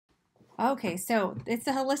Okay, so it's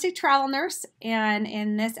a holistic travel nurse, and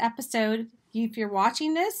in this episode, if you're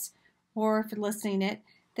watching this or if you're listening it,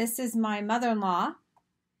 this is my mother-in-law,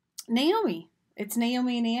 Naomi. It's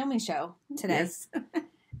Naomi and Naomi show today. Yes.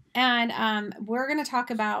 And we're going to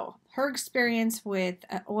talk about her experience with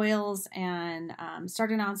oils and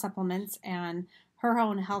starting on supplements and her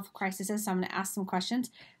own health crises. So I'm going to ask some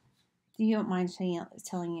questions. You don't mind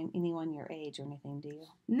telling anyone your age or anything, do you?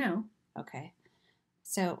 No. Okay.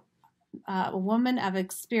 So, a woman of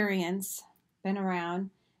experience, been around.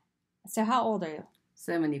 So, how old are you?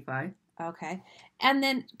 75. Okay. And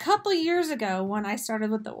then a couple of years ago, when I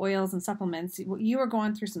started with the oils and supplements, you were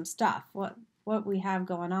going through some stuff. What we have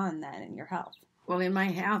going on then in your health? Well, in my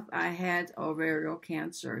health, I had ovarian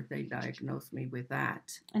cancer. They diagnosed me with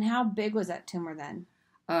that. And how big was that tumor then?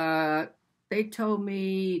 They told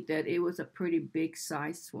me that it was a pretty big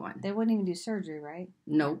sized one. They wouldn't even do surgery, right?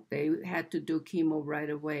 No, they had to do chemo right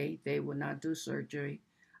away. They would not do surgery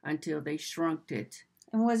until they shrunk it.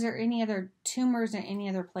 And was there any other tumors in any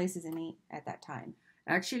other places at that time?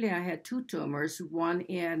 Actually, I had two tumors, one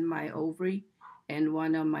in my ovary and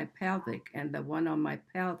one on my pelvic. And the one on my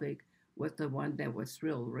pelvic was the one that was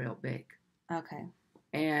real big. Okay.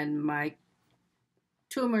 And my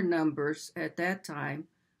tumor numbers at that time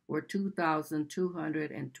were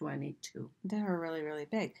 2,222. They were really, really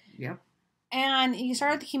big. Yep. And you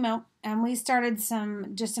started the chemo, and we started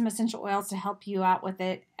some essential oils to help you out with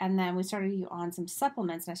it. And then we started you on some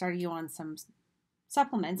supplements, and I started you on some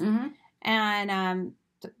supplements. Mm-hmm. And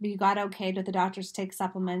you got okayed with the doctors to take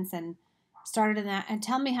supplements and started in that. And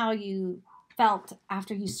tell me how you felt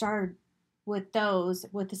after you started with those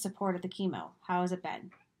with the support of the chemo. How has it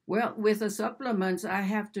been? Well, with the supplements, I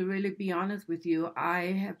have to really be honest with you. I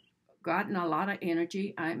have gotten a lot of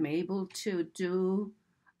energy. I'm able to do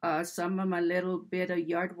some of my little bit of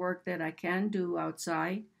yard work that I can do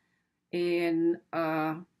outside. And,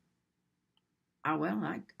 I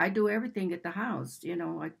do everything at the house. You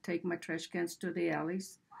know, I take my trash cans to the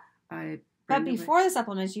alleys. But before the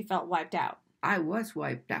supplements, you felt wiped out. I was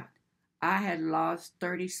wiped out. I had lost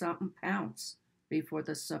 30-something pounds before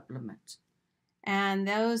the supplements. And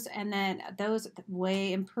those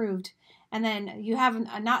way improved. And then you have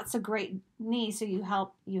a not so great knee, so you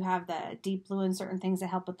have the deep blue and certain things that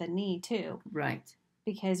help with the knee too. Right.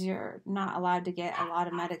 Because you're not allowed to get a lot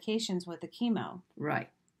of medications with the chemo. Right.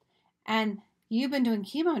 And you've been doing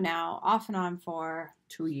chemo now off and on for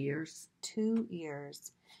 2 years. 2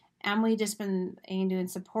 years. And we just been doing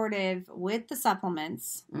supportive with the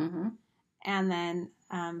supplements. Mm-hmm. And then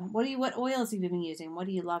what oils have you been using? What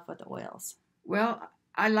do you love with the oils? Well,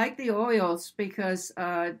 I like the oils because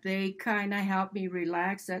they kind of help me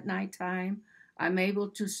relax at nighttime. I'm able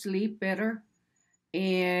to sleep better.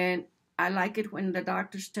 And I like it when the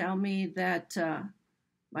doctors tell me that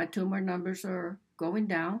my tumor numbers are going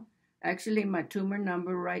down. Actually, my tumor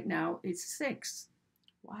number right now is 6.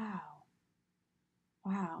 Wow.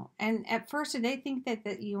 And at first, did they think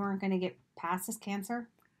that you weren't going to get past this cancer?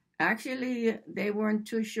 Actually, they weren't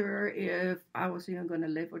too sure if I was even going to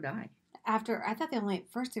live or die. I thought they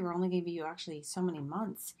were only giving you actually so many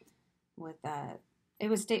months with it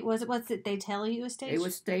was what's it they tell you a stage? It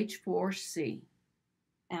was stage 4C.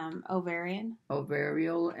 Ovarian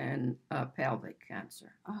and pelvic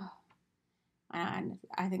cancer. Oh, and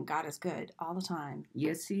I think God is good all the time.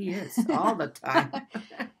 Yes, He is all the time.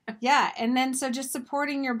 Yeah, and then so just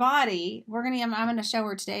supporting your body. I'm gonna show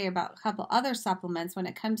her today about a couple other supplements when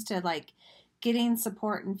it comes to like getting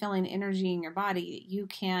support and feeling energy in your body. You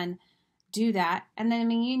can do that. And then,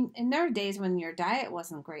 and there are days when your diet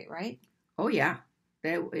wasn't great, right? Oh, yeah.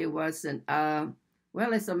 It wasn't.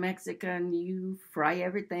 Well, as a Mexican, you fry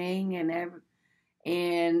everything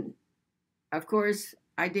and of course,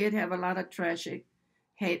 I did have a lot of trash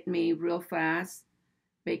hit me real fast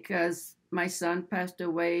because my son passed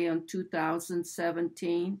away in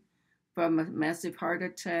 2017 from a massive heart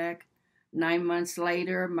attack. 9 months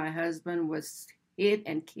later, my husband was hit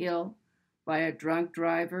and killed by a drunk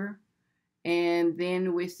driver. And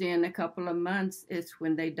then within a couple of months, it's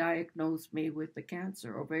when they diagnosed me with the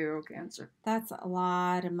cancer, ovarian cancer. That's a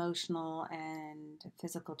lot of emotional and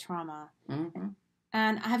physical trauma. Mm-hmm.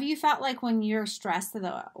 And have you felt like when you're stressed, that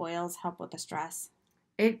the oils help with the stress?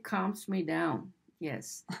 It calms me down,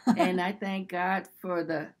 yes. And I thank God for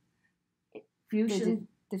the fusion.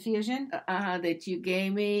 The fusion? That you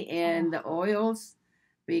gave me and the oils.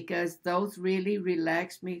 Because those really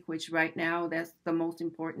relax me, which right now, that's the most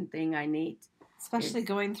important thing I need. Especially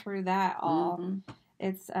going through that all.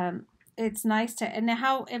 Mm-hmm. It's nice to, and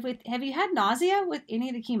have you had nausea with any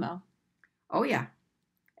of the chemo? Oh, yeah.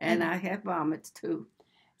 And I have vomits too.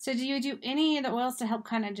 So do you do any of the oils to help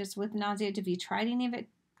kind of just with nausea? Have you tried any of it?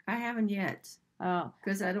 I haven't yet. Oh.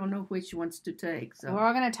 Because I don't know which ones to take. So we're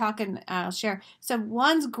all going to talk and I'll share. So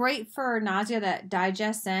one's great for nausea that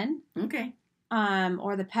digests in. Okay.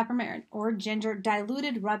 Or the peppermint or ginger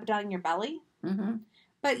diluted, rubbed on your belly. Mm-hmm.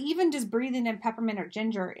 But even just breathing in peppermint or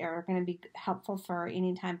ginger are going to be helpful for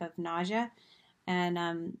any type of nausea.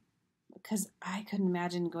 And because I couldn't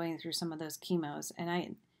imagine going through some of those chemos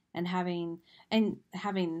and having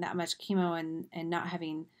that much chemo and not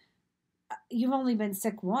having, you've only been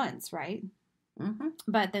sick once, right? Mm-hmm.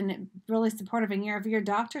 But then really supportive. And have your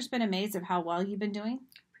doctor's been amazed of how well you've been doing?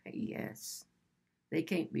 Yes. They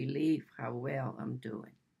can't believe how well I'm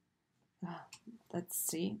doing. Oh, let's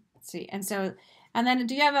see. And then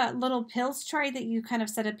do you have a little pills tray that you kind of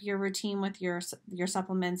set up your routine with your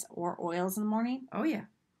supplements or oils in the morning? Oh, yeah.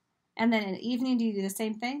 And then in the evening, do you do the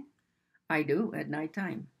same thing? I do at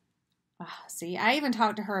nighttime. Oh, see, I even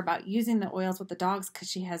talked to her about using the oils with the dogs because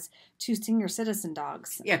she has 2 senior citizen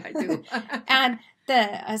dogs. Yeah, I do. And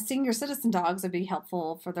the senior citizen dogs would be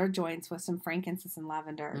helpful for their joints with some frankincense and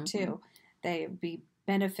lavender, mm-hmm. too. They would be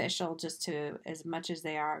beneficial just to, as much as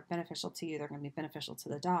they are beneficial to you, they're going to be beneficial to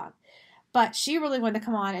the dog. But she really wanted to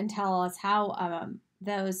come on and tell us how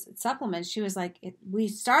those supplements, she was like, we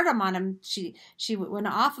started them on them. She went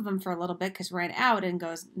off of them for a little bit because ran out and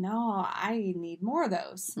goes, no, I need more of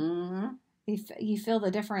those. Mm-hmm. You feel the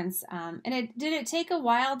difference. And did it take a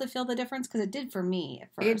while to feel the difference? Because it did for me at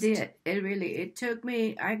first. It did. It took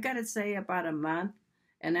me, I got to say, about a month.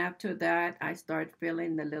 And after that, I started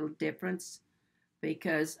feeling the little difference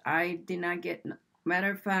because I did not get,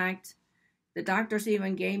 matter of fact, the doctors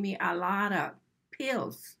even gave me a lot of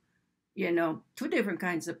pills, 2 different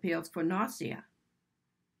kinds of pills for nausea.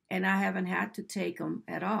 And I haven't had to take them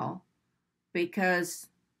at all because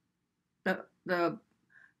the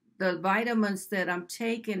vitamins that I'm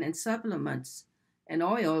taking and supplements and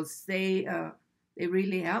oils, they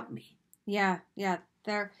really help me. Yeah.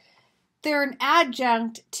 They're an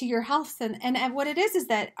adjunct to your health. And what it is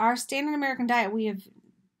that our standard American diet, we have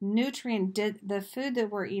the food that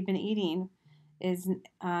we're even eating is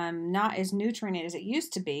not as nutrient as it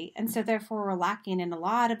used to be. And so therefore we're lacking in a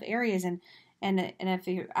lot of areas. And if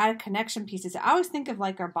you add connection pieces, I always think of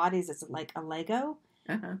like our bodies as like a Lego,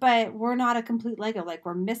 uh-huh. But we're not a complete Lego. Like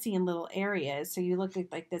we're missing little areas. So you look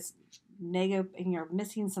at like this Lego and you're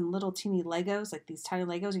missing some little teeny Legos, like these tiny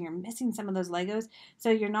Legos, and you're missing some of those Legos. So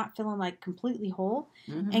you're not feeling like completely whole.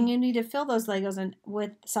 Mm-hmm. And you need to fill those Legos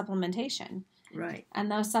with supplementation. Right.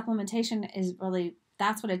 And those supplementation is really,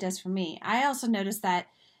 that's what it does for me. I also noticed that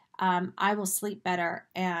I will sleep better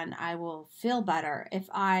and I will feel better if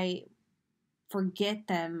I forget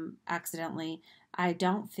them accidentally. I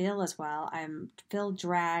don't feel as well. I feel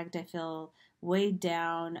dragged. I feel weighed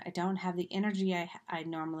down. I don't have the energy I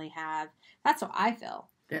normally have. That's what I feel.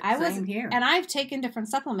 Same here. And I've taken different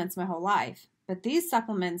supplements my whole life, but these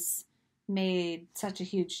supplements made such a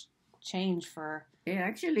huge change for. It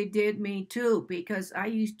actually did me too, because I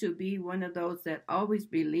used to be one of those that always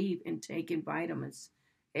believed in taking vitamins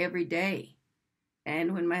every day.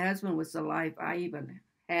 And when my husband was alive, I even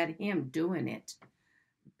had him doing it.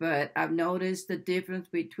 But I've noticed the difference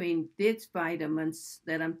between these vitamins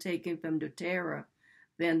that I'm taking from doTERRA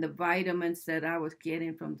than the vitamins that I was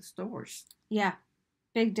getting from the stores. Yeah,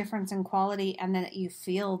 big difference in quality, and then you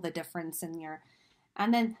feel the difference in your.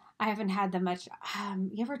 And then I haven't had that much.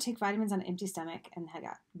 You ever take vitamins on an empty stomach and I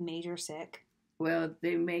got major sick? Well,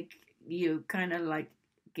 they make you kind of like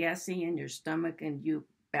gassy in your stomach and you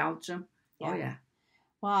belch them. Yeah. Oh, yeah.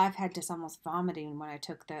 Well, I've had just almost vomiting when I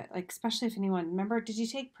took especially if anyone, remember, did you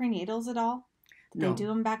take prenatals at all? Did they do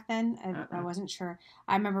them back then? I wasn't sure.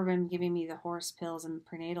 I remember them giving me the horse pills and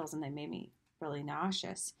prenatals, and they made me really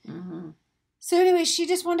nauseous. Mm-hmm. So anyway, she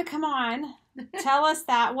just wanted to come on, tell us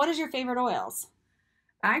that. What is your favorite oils?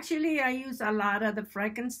 Actually, I use a lot of the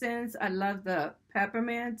frankincense. I love the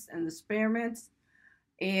peppermints and the spearmints.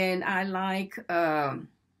 And I like, the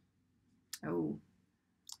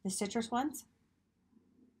citrus ones?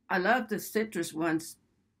 I love the citrus ones,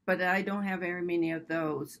 but I don't have very many of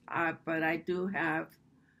those. But I do have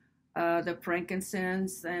the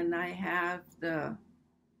frankincense, and I have the,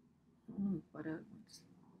 what else?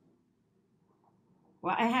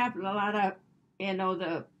 Well, I have a lot of,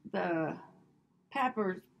 the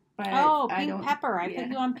peppers. But pink pepper. I put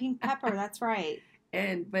you on pink pepper. That's right.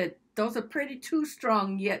 But those are pretty too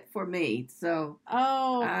strong yet for me. So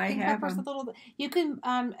pink pepper's a little. You can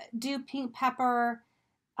do pink pepper.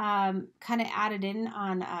 Kind of added in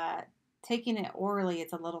on taking it orally.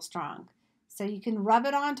 It's a little strong, so you can rub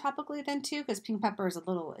it on topically then too, because pink pepper is a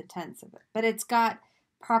little intense of it, but it's got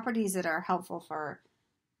properties that are helpful for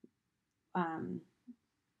um,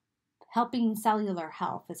 helping cellular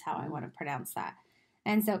health is how I want to pronounce that.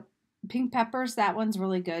 And so pink peppers, that one's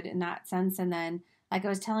really good in that sense. And then, like I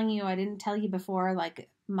was telling you, I didn't tell you before, like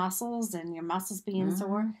mussels and your muscles being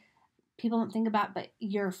sore. People don't think about, but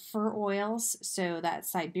your fur oils, so that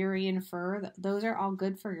Siberian fur, those are all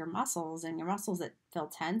good for your muscles and your muscles that feel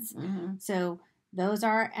tense. So those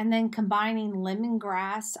are, and then combining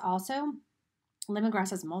lemongrass also.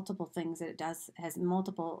 Lemongrass has multiple things that it does, has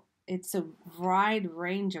multiple, it's a wide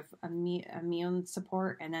range of immune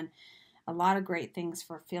support, and then a lot of great things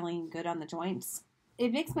for feeling good on the joints.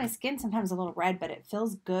 It makes my skin sometimes a little red, but it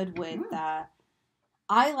feels good with,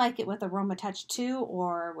 I like it with Aroma Touch 2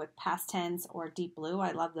 or with Past Tense or Deep Blue.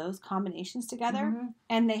 I love those combinations together.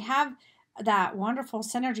 And they have that wonderful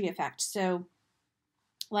synergy effect. So,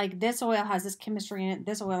 like, this oil has this chemistry in it,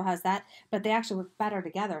 this oil has that, but they actually work better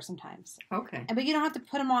together sometimes. Okay. But you don't have to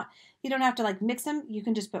put them on, you don't have to, like, mix them. You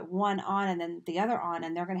can just put one on and then the other on,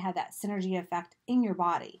 and they're going to have that synergy effect in your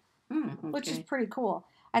body, which is pretty cool.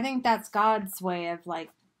 I think that's God's way of, like,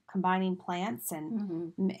 combining plants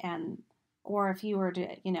and or if you were to,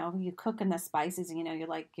 you cook in the spices, you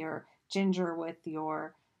like your ginger with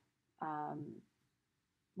your, I'm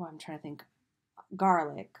trying to think,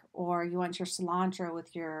 garlic, or you want your cilantro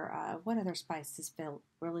with your, what other spices feel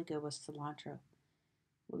really good with cilantro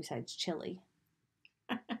besides chili?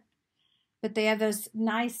 But they have those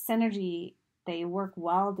nice synergy. They work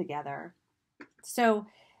well together. So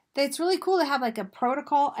it's really cool to have like a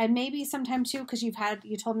protocol, and maybe sometime too, because you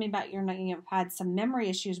told me about you've had some memory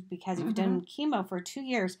issues because you've done chemo for 2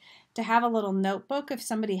 years, to have a little notebook if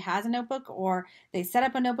somebody has a notebook, or they set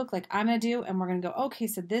up a notebook like I'm going to do, and we're going to go, okay,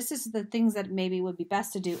 so this is the things that maybe would be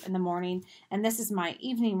best to do in the morning, and this is my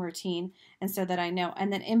evening routine, and so that I know,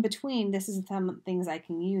 and then in between, this is some things I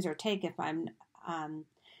can use or take if I'm,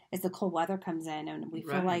 as the cold weather comes in and we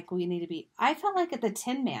feel like we need to be, I felt like at the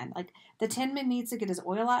Tin Man, like the Tin Man needs to get his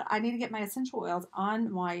oil out. I need to get my essential oils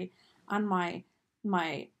on my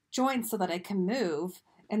joints so that I can move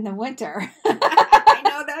in the winter. I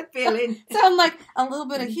know that feeling. So I'm like, a little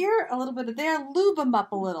bit of here, a little bit of there, lube them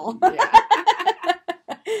up a little. That's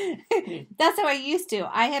how I used to.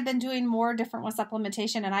 I have been doing more different with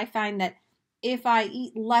supplementation, and I find that if I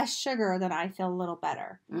eat less sugar, then I feel a little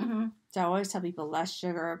better. So I always tell people less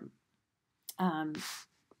sugar,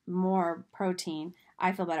 more protein.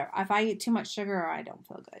 I feel better. If I eat too much sugar, I don't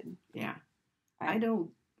feel good. Yeah, I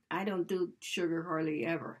don't do sugar hardly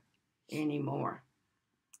ever anymore.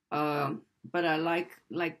 But I like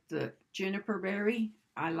the juniper berry.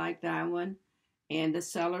 I like that one, and the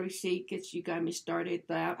celery seed. You got me started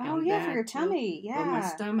that. Oh yeah, for your tummy. Yeah, for my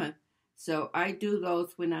stomach. So I do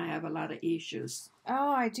those when I have a lot of issues.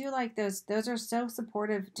 Oh, I do like those. Those are so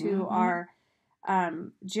supportive to our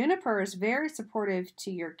juniper is very supportive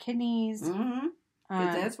to your kidneys. Because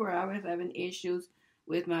that's where I was having issues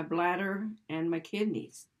with my bladder and my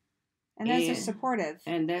kidneys. And those are supportive.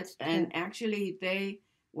 And actually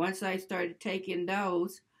once I started taking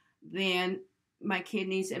those, then my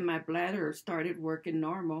kidneys and my bladder started working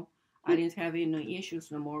normal. I didn't have any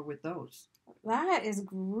issues no more with those. That is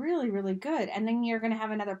really, really good. And then you're going to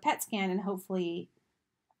have another PET scan, and hopefully,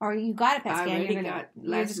 or you got a PET scan.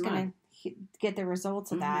 You're just going to get the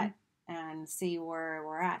results of that and see where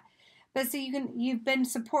we're at. But so you've been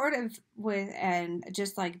supportive with, and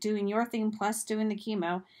just like doing your thing plus doing the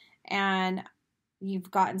chemo, and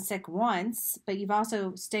you've gotten sick once, but you've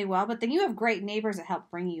also stayed well. But then you have great neighbors that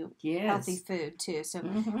help bring you healthy food too. So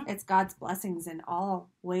it's God's blessings in all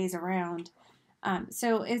ways around.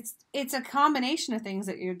 So it's a combination of things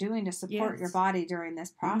that you're doing to support your body during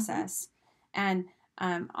this process. And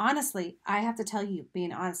honestly, I have to tell you,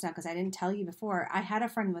 being honest now, because I didn't tell you before, I had a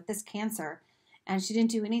friend with this cancer, and she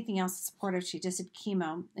didn't do anything else to support her. She just did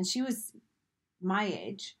chemo, and she was my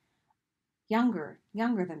age, younger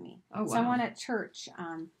than me. Oh, wow. Someone at church,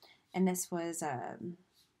 and this was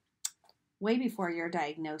way before your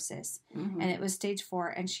diagnosis, and it was stage 4,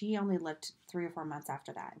 and she only lived 3 or 4 months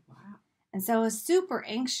after that. Wow. And so I was super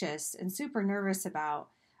anxious and super nervous about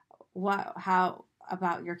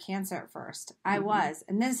about your cancer at first. I was.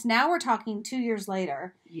 And now we're talking 2 years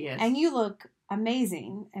later. Yes. And you look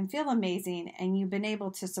amazing and feel amazing, and you've been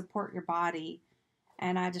able to support your body.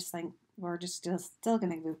 And I just think we're just still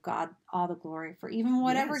going to give God all the glory for even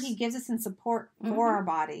whatever he gives us in support for our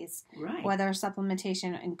bodies. Right. Whether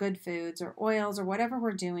supplementation and good foods or oils or whatever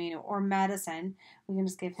we're doing, or medicine, we can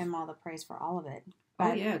just give him all the praise for all of it.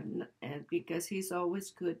 Oh, yeah, and because he's always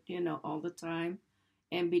good, all the time.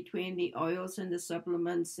 And between the oils and the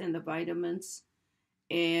supplements and the vitamins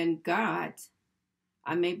and God,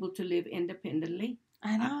 I'm able to live independently.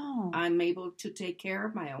 I know. I'm able to take care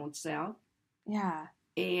of my own self. Yeah.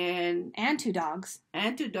 And 2 dogs.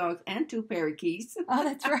 And 2 dogs and 2 parakeets. Oh,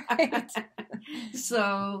 that's right.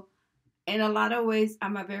 So, in a lot of ways,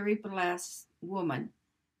 I'm a very blessed woman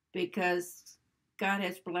because God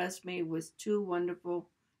has blessed me with 2 wonderful,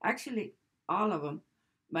 actually, all of them.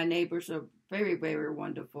 My neighbors are very, very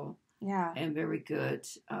wonderful. Yeah. And very good.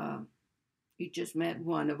 You just met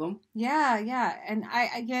one of them. Yeah, yeah. And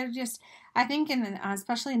I think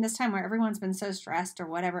especially in this time where everyone's been so stressed or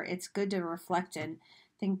whatever, it's good to reflect and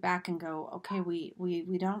think back and go, okay,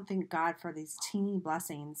 we don't thank God for these teeny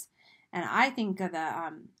blessings. And I think of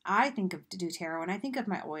doTERRA when I think of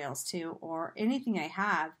my oils too, or anything I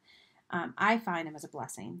have, I find them as a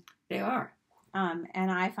blessing. They are.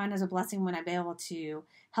 And I find as a blessing when I'm able to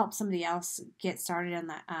help somebody else get started on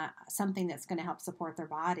something that's going to help support their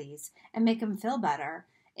bodies and make them feel better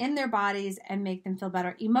in their bodies and make them feel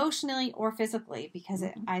better emotionally or physically, because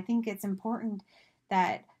I think it's important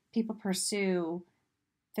that people pursue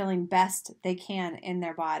feeling best they can in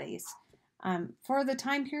their bodies for the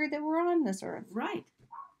time period that we're on this earth. Right.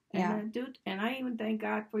 Yeah. And I even thank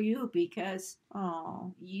God for you because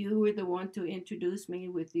you were the one to introduce me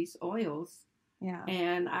with these oils. Yeah.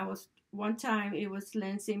 And one time it was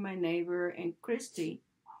Lindsay, my neighbor, and Christy,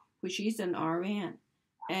 who she's an RN.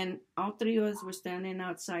 And all 3 of us were standing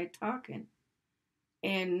outside talking.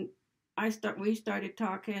 And we started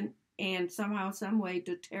talking, and somehow, some way,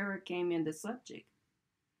 doTERRA came in the subject.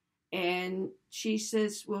 And she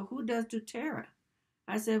says, well, who does doTERRA?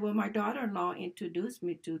 I said, well, my daughter-in-law introduced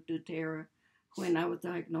me to doTERRA when I was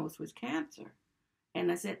diagnosed with cancer.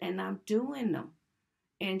 And I said, and I'm doing them.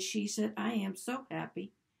 And she said, I am so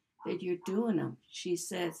happy that you're doing them. She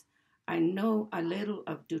says, I know a little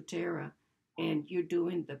of doTERRA, and you're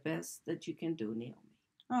doing the best that you can do, Naomi.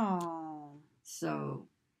 Oh. So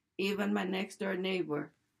even my next door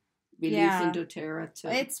neighbor believes in doTERRA too.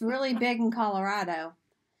 It's really big in Colorado.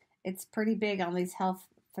 It's pretty big on these health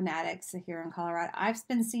fanatics here in Colorado. I've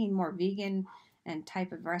been seeing more vegan and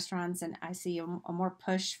type of restaurants, and I see a more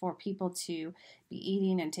push for people to be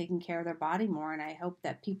eating and taking care of their body more. And I hope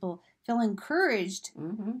that people feel encouraged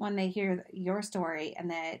when they hear your story, and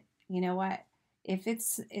that, you know what, if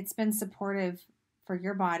it's been supportive for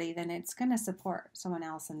your body, then it's going to support someone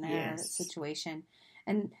else in their situation.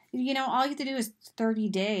 And, you know, all you have to do is 30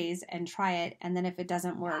 days and try it. And then if it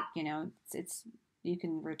doesn't work, you know, it's you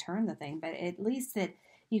can return the thing, but at least that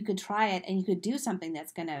you could try it and you could do something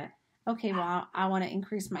that's going to, okay, well, I want to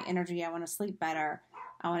increase my energy. I want to sleep better.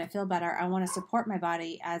 I want to feel better. I want to support my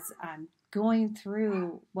body as I'm going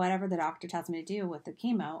through whatever the doctor tells me to do with the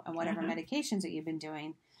chemo and whatever medications that you've been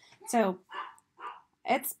doing. So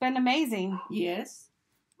it's been amazing. Yes.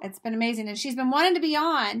 It's been amazing. And she's been wanting to be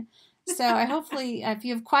on. So I hopefully, if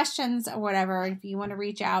you have questions or whatever, if you want to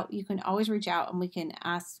reach out, you can always reach out and we can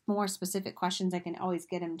ask more specific questions. I can always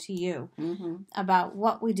get them to you about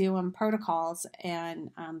what we do and protocols and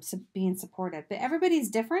being supportive. But everybody's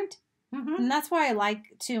different. And that's why I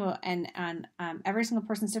like to, and every single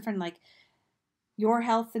person's different. Like your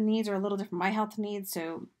health needs are a little different. My health needs.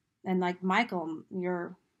 So, and like Michael,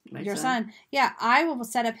 your son. Yeah, I will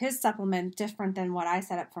set up his supplement different than what I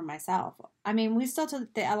set up for myself. I mean, we still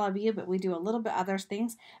take the LLV, but we do a little bit other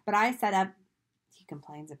things. But I set up, he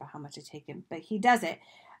complains about how much I take him, but he does it.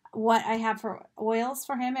 What I have for oils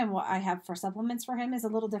for him and what I have for supplements for him is a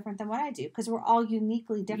little different than what I do because we're all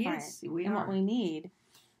uniquely different in what we need.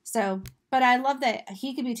 So, but I love that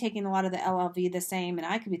he could be taking a lot of the LLV the same, and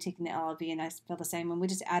I could be taking the LLV and I feel the same. And we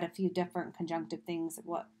just add a few different conjunctive things,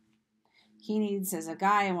 what he needs as a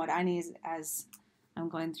guy and what I need as I'm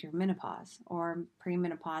going through menopause or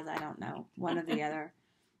premenopause. I don't know, one or the other.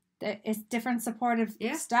 It's different supportive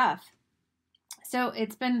stuff. So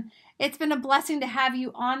it's been a blessing to have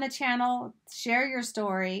you on the channel, share your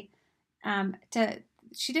story.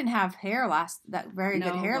 She didn't have hair good hair last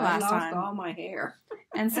time. I lost all my hair.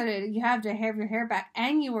 And so you have to have your hair back,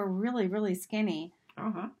 and you were really, really skinny.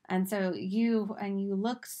 And so you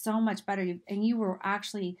look so much better. And you were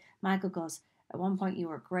actually, Michael goes, at one point you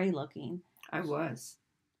were gray looking. I was.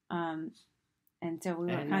 And so we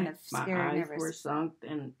were kind of scared and nervous. My eyes were sunk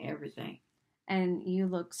and everything. And you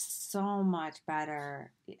look so much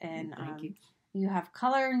better. And Thank you. You have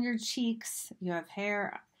color in your cheeks. You have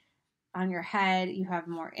hair on your head. You have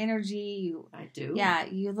more energy. I do. Yeah,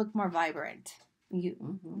 you look more vibrant.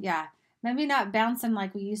 Yeah. Maybe not bouncing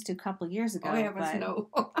like we used to a couple of years ago. Oh, heavens, no.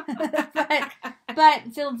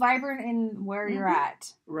 but feel vibrant in where you're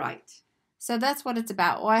at. Right. So that's what it's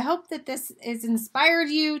about. Well, I hope that this has inspired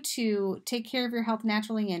you to take care of your health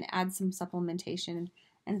naturally and add some supplementation.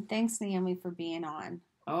 And thanks, Naomi, for being on.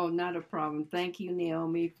 Oh, not a problem. Thank you,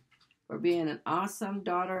 Naomi, for being an awesome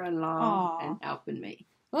daughter-in-law Aw. and helping me.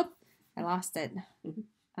 Whoop, I lost it.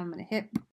 I'm going to hit